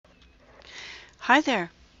Hi there.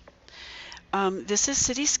 This is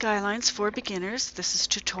City Skylines for Beginners. This is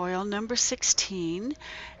tutorial number 16,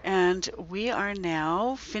 and we are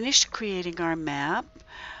now finished creating our map,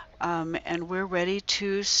 and we're ready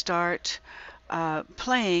to start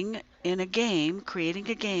playing in a game, creating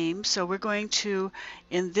a game. So we're going to,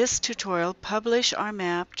 in this tutorial, publish our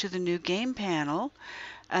map to the new game panel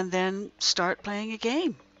and then start playing a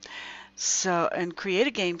game. So, and create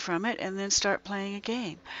a game from it and then start playing a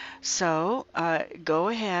game. So go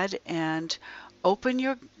ahead and open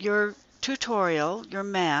your tutorial, your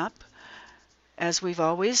map, as we've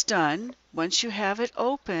always done. Once you have it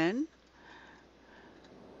open,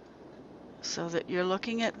 so that you're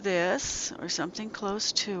looking at this or something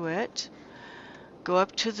close to it, go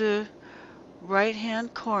up to the right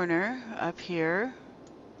hand corner up here,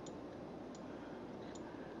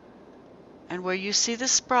 and where you see the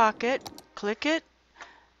sprocket, click it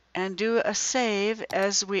and do a save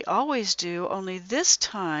as we always do, only this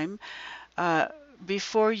time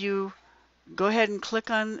before you go ahead and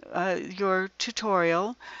click on your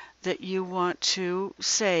tutorial that you want to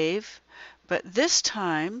save. But this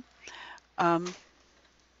time,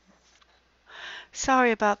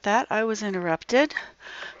 sorry about that, I was interrupted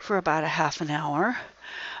for about a half an hour.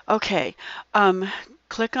 Okay,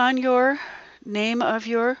 click on your name of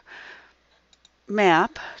your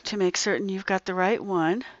map to make certain you've got the right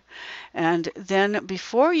one. And then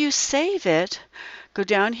before you save it, go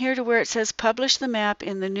down here to where it says publish the map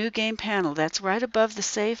in the new game panel. That's right above the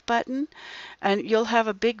save button, and you'll have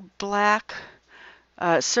a big black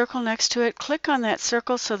circle next to it. Click on that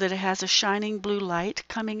circle so that it has a shining blue light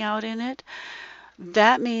coming out in it.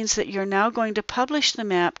 That means that you're now going to publish the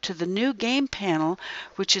map to the new game panel,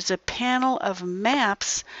 which is a panel of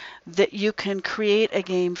maps that you can create a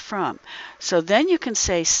game from. So then you can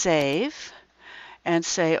say save and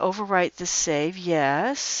say overwrite the save,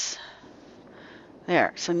 yes.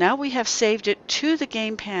 There, so now we have saved it to the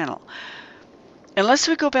game panel. Unless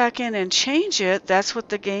we go back in and change it, that's what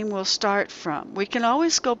the game will start from. We can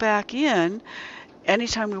always go back in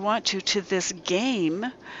anytime we want to this game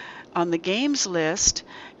on the games list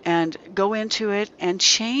and go into it and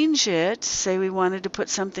change it. Say we wanted to put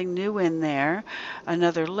something new in there,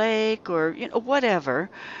 another lake or whatever.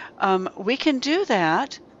 We can do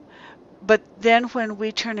that. But then when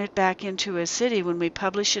we turn it back into a city, when we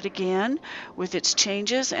publish it again with its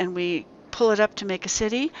changes and we pull it up to make a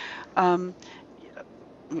city,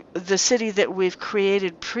 the city that we've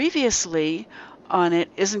created previously on it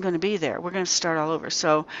isn't going to be there. We're going to start all over.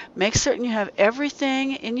 So make certain you have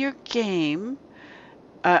everything in your game,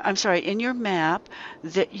 in your map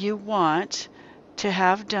that you want to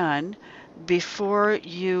have done before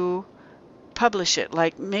you publish it.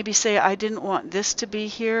 Like maybe say I didn't want this to be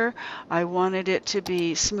here, I wanted it to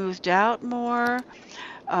be smoothed out more.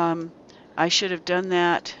 I should have done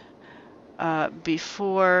that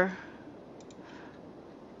before,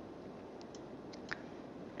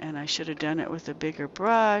 and I should have done it with a bigger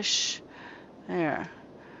brush. There.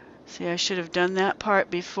 See, I should have done that part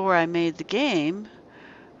before I made the game,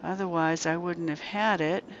 otherwise I wouldn't have had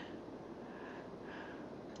it.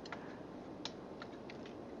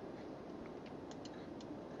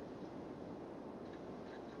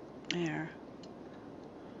 There.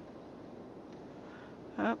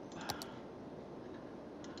 Oh.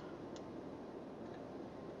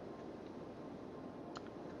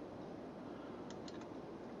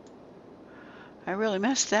 I really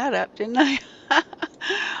messed that up, didn't I?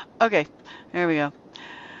 Okay, there we go.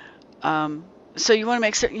 So you want to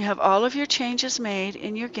make certain you have all of your changes made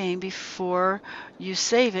in your game before you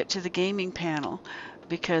save it to the gaming panel,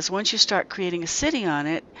 because once you start creating a city on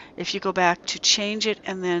it, if you go back to change it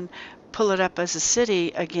and then pull it up as a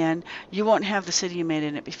city again, you won't have the city you made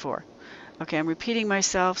in it before. Okay, I'm repeating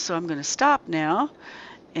myself, so I'm going to stop now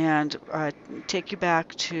and take you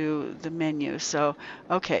back to the menu. So,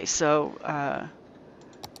 okay, so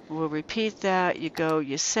we'll repeat that. You go,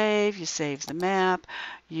 you save the map.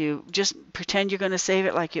 You just pretend you're going to save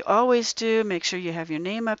it like you always do. Make sure you have your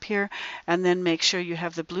name up here, and then make sure you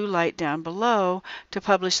have the blue light down below to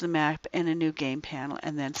publish the map in a new game panel,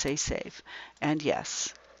 and then say save, and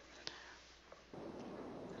yes.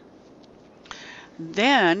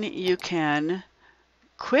 Then you can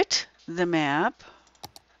quit the map,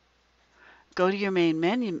 go to your main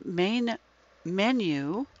menu,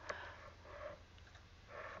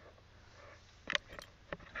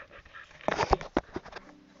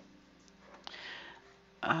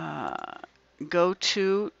 go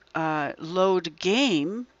to load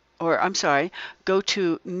game, or I'm sorry, go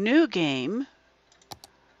to new game,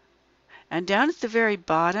 and down at the very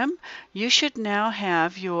bottom you should now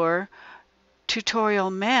have your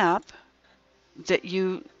tutorial map that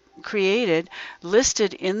you created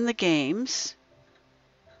listed in the games,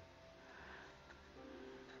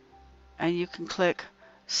 and you can click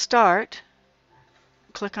Start,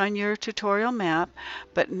 click on your tutorial map,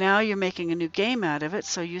 but now you're making a new game out of it,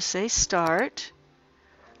 so you say Start.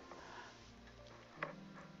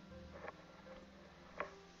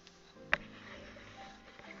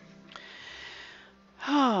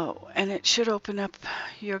 Oh, and it should open up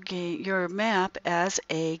your map as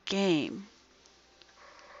a game.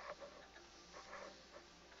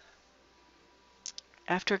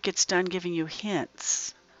 After it gets done giving you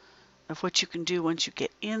hints of what you can do once you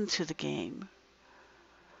get into the game.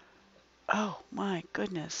 Oh my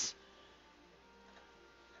goodness.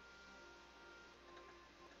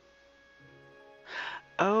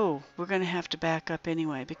 Oh, we're going to have to back up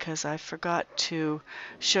anyway because I forgot to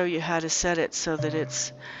show you how to set it so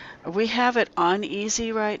that we have it on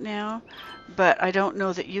easy right now, but I don't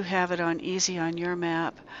know that you have it on easy on your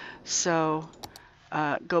map. So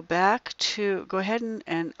go ahead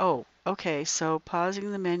and oh, okay, so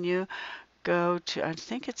pausing the menu, go to, I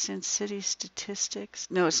think it's in City Statistics.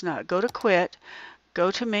 No, it's not. Go to Quit,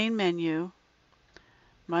 go to Main Menu.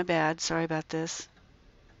 My bad, sorry about this.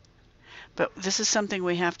 But this is something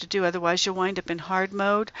we have to do, otherwise you'll wind up in hard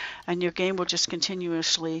mode and your game will just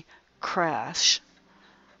continuously crash.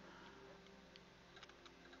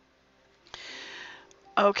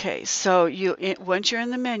 Okay, so once you're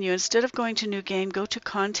in the menu, instead of going to New Game, go to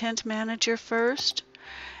Content Manager first,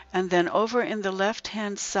 and then over in the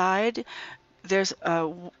left-hand side, there's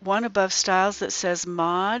one above Styles that says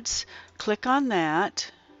Mods. Click on that.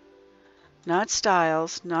 Not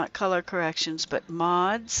Styles, not Color Corrections, but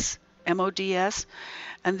Mods. MODS,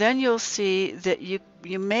 and then you'll see that you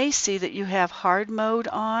may see that you have hard mode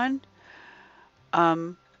on,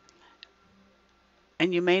 and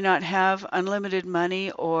you may not have unlimited money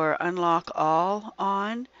or unlock all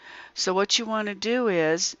on. So what you want to do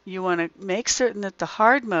is you want to make certain that the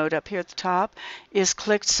hard mode up here at the top is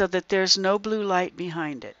clicked so that there's no blue light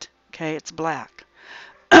behind it. Okay, it's black.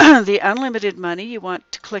 The unlimited money, you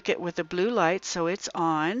want to click it with a blue light so it's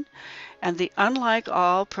on. And the unlike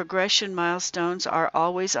all progression milestones are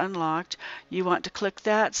always unlocked. You want to click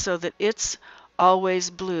that so that it's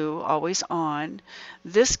always blue, always on.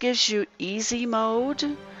 This gives you easy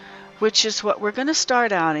mode, which is what we're going to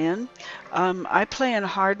start out in. I play in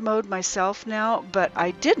hard mode myself now, but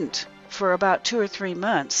I didn't for about 2 or 3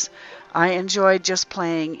 months. I enjoyed just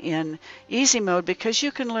playing in easy mode because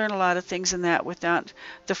you can learn a lot of things in that without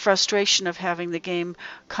the frustration of having the game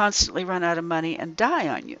constantly run out of money and die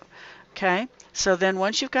on you. Okay, so then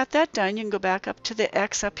once you've got that done, you can go back up to the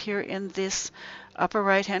X up here in this upper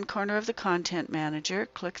right hand corner of the Content Manager.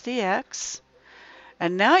 Click the X,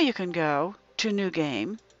 and now you can go to New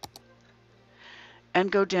Game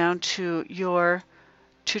and go down to your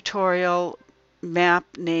tutorial map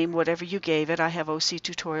name, whatever you gave it. I have OC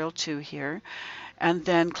Tutorial 2 here, and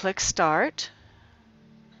then click Start.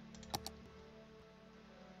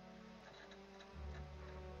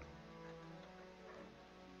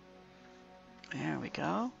 There we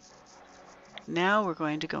go. Now we're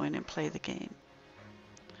going to go in and play the game.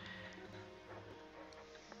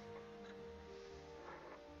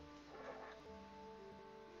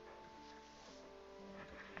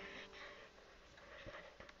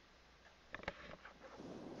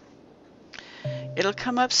 It'll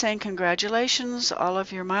come up saying congratulations, all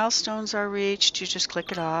of your milestones are reached. You just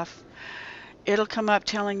click it off. It'll come up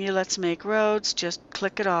telling you let's make roads. Just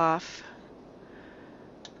click it off.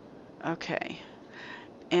 Okay.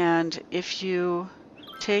 And if you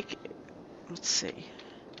take, let's see.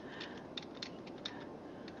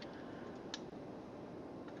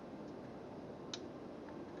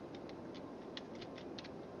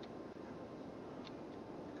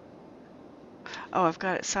 Oh, I've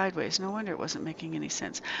got it sideways. No wonder it wasn't making any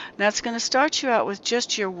sense. Now it's going to start you out with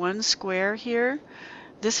just your one square here.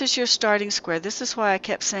 This is your starting square. This is why I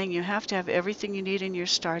kept saying you have to have everything you need in your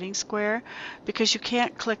starting square, because you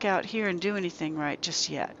can't click out here and do anything right just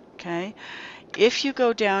yet. Okay? If you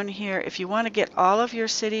go down here, if you want to get all of your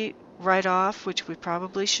city right off, which we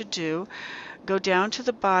probably should do, go down to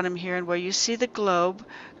the bottom here, and where you see the globe,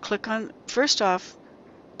 click on, first off,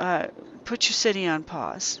 put your city on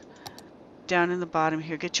pause. Down in the bottom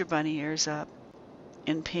here, get your bunny ears up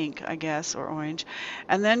in pink, I guess, or orange,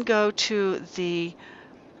 and then go to the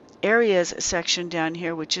areas section down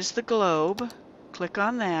here, which is the globe. Click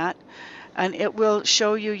on that, and it will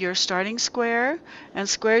show you your starting square and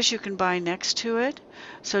squares you can buy next to it.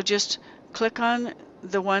 So just click on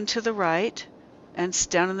the one to the right, and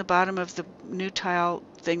down in the bottom of the new tile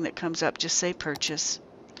thing that comes up, just say purchase.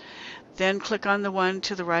 Then click on the one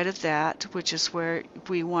to the right of that, which is where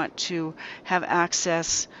we want to have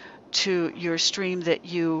access to your stream that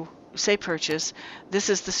you say purchase. This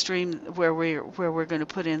is the stream where we're going to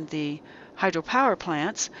put in the hydropower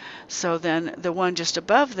plants. So then the one just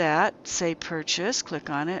above that, say purchase, click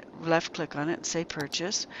on it, left click on it and say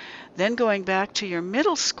purchase. Then going back to your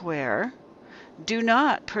middle square, do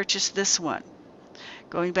not purchase this one.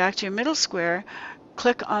 Going back to your middle square,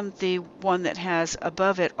 click on the one that has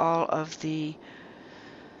above it all of the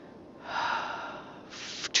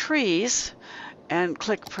trees and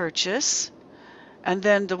click purchase. And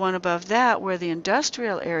then the one above that where the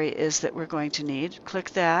industrial area is that we're going to need,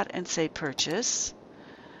 click that and say purchase.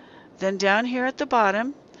 Then down here at the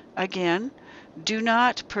bottom, again, do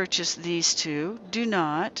not purchase these two. Do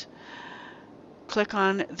not. Click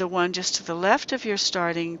on the one just to the left of your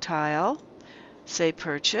starting tile, say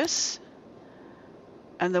purchase.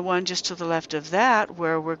 And the one just to the left of that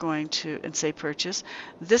where we're going to, and say purchase.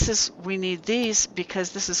 We need these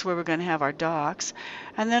because this is where we're going to have our docks.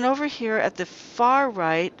 And then over here at the far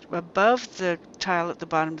right, above the tile at the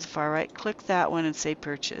bottom of the far right, click that one and say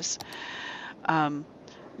purchase.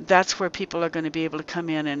 That's where people are going to be able to come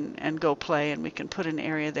in and go play, and we can put an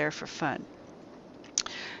area there for fun.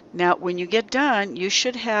 Now when you get done, you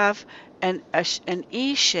should have an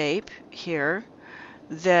E shape here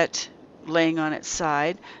that laying on its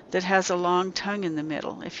side that has a long tongue in the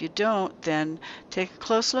middle. If you don't, then take a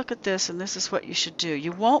close look at this, and this is what you should do.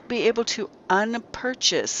 You won't be able to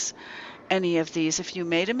unpurchase any of these. If you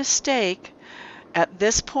made a mistake at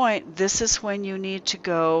this point, this is when you need to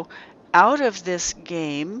go out of this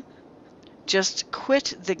game. Just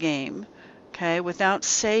quit the game, okay, without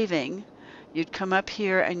saving. You'd come up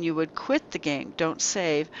here and you would quit the game, don't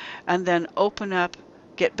save, and then open up,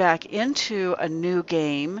 get back into a new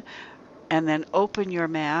game, and then open your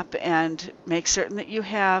map and make certain that you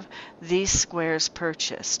have these squares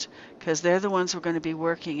purchased, because they're the ones we're going to be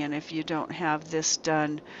working in. If you don't have this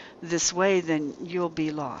done this way, then you'll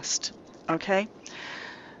be lost. Okay?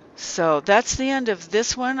 So that's the end of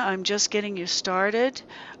this one. I'm just getting you started.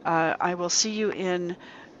 I will see you in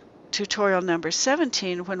tutorial number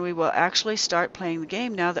 17 when we will actually start playing the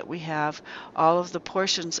game now that we have all of the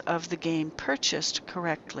portions of the game purchased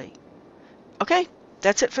correctly. Okay,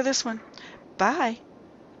 that's it for this one. Bye.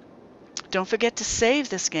 Don't forget to save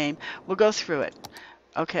this game. We'll go through it.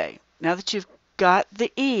 Okay, now that you've got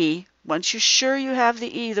the E, once you're sure you have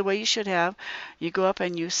the E the way you should have, you go up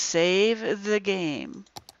and you save the game.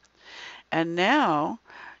 And now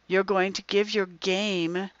you're going to give your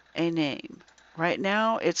game a name. Right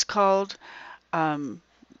now it's called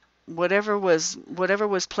whatever was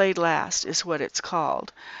played last is what it's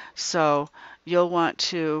called. So you'll want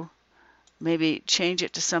to maybe change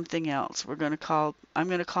it to something else. I'm going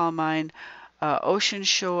to call mine Ocean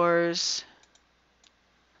Shores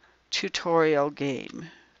Tutorial Game.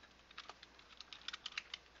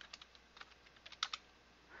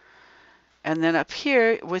 And then up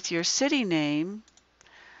here with your city name,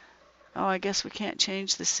 oh, I guess we can't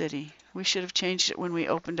change the city. We should have changed it when we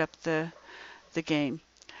opened up the game.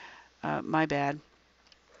 My bad.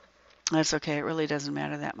 That's okay. It really doesn't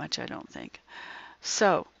matter that much, I don't think.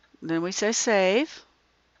 So then we say save.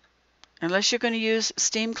 Unless you're going to use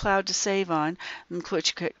Steam Cloud to save on, in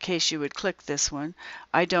which case you would click this one.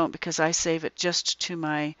 I don't, because I save it just to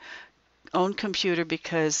my own computer,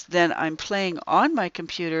 because then I'm playing on my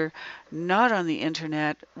computer, not on the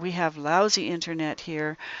internet. We have lousy internet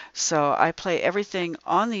here, so I play everything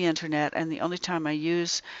on the internet, and the only time I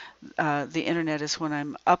use the internet is when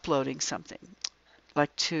I'm uploading something,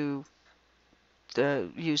 like to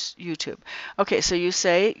use YouTube. Okay, so you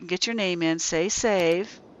say, get your name in, say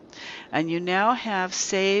save, and you now have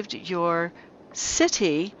saved your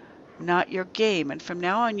city, not your game. And from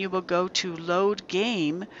now on you will go to load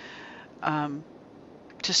game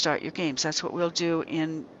to start your games. That's what we'll do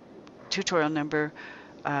in tutorial number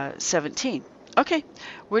 17. Okay,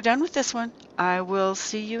 we're done with this one. I will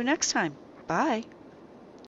see you next time. Bye.